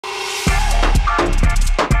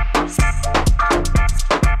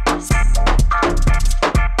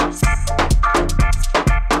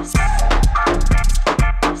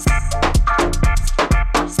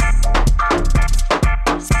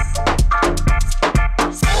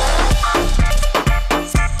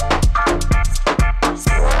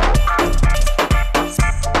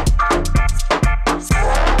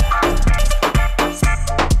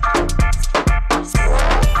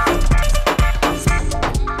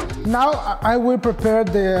Now I will prepare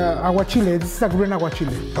the aguachile. This is a green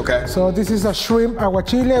aguachile. Okay. So this is a shrimp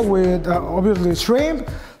aguachile with obviously shrimp,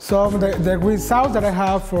 some the green sauce that I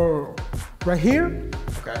have for right here.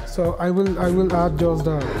 Okay. So I will add just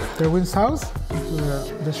the green sauce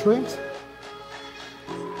to the shrimps.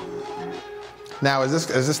 Now is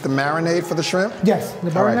this the marinade for the shrimp? Yes,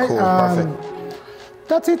 the marinade. All right, cool, perfect.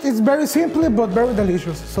 That's it. It's very simple but very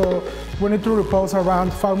delicious. So we need to repose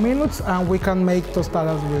around 5 minutes and we can make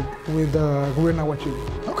tostadas with the green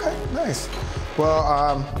aguachile. Okay, nice. Well,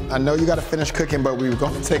 I know you got to finish cooking, but we were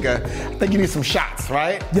going to take I think you need some shots,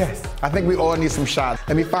 right? Yes. I think we all need some shots.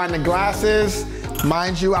 Let me find the glasses.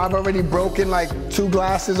 Mind you, I've already broken like 2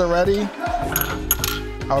 glasses already.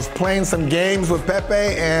 I was playing some games with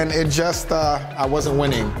Pepe and it just, I wasn't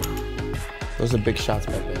winning. Those are big shots,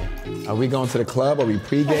 Pepe. Are we going to the club? Are we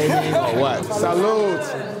pre-gaming or what? Salud.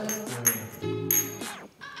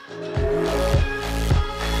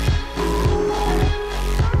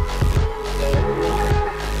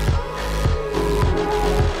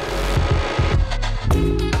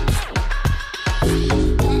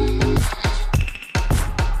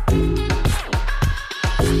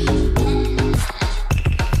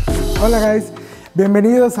 Hola guys,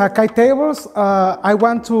 bienvenidos a Kite Tables. I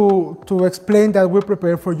want to explain that we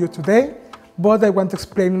prepared for you today, but I want to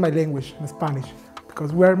explain my language in Spanish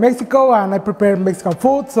because we're in Mexico and I prepare Mexican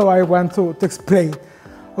food, so I want to explain.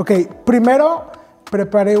 Ok, primero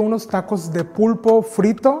preparé unos tacos de pulpo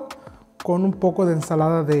frito con un poco de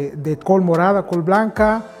ensalada de col morada, col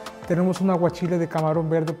blanca. Tenemos un aguachile de camarón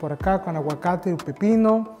verde por acá con aguacate y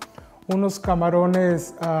pepino. Unos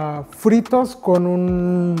camarones fritos con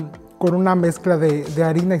una mezcla de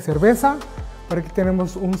harina y cerveza. Por aquí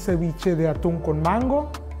tenemos un ceviche de atún con mango,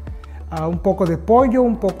 un poco de pollo,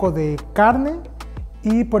 un poco de carne.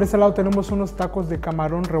 Y por ese lado tenemos unos tacos de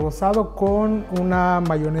camarón rebozado con una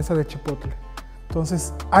mayonesa de chipotle.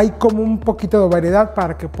 Entonces hay como un poquito de variedad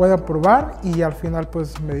para que puedan probar y al final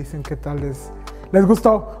pues me dicen qué tal les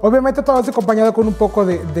gustó. Obviamente todo es acompañado con un poco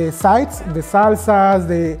de sides, de salsas,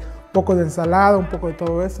 de un poco de ensalada, un poco de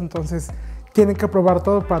todo eso. Entonces tienen que probar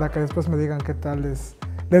todo para que después me digan qué tal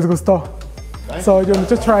les gustó. So you need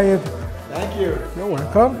to try it. Thank you. You're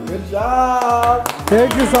welcome. Good job.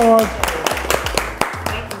 Thank you so much.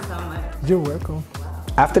 Thank you so much. You're welcome.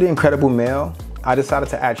 After the incredible meal, I decided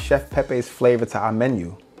to add Chef Pepe's flavor to our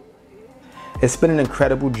menu. It's been an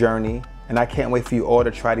incredible journey, and I can't wait for you all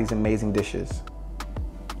to try these amazing dishes.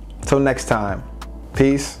 Till next time,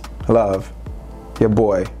 peace, love, your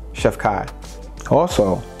boy, Chef Kai.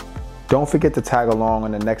 Also, don't forget to tag along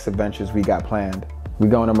on the next adventures we got planned. We're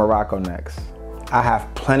going to Morocco next. I have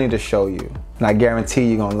plenty to show you, and I guarantee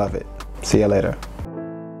you're gonna love it. See you later.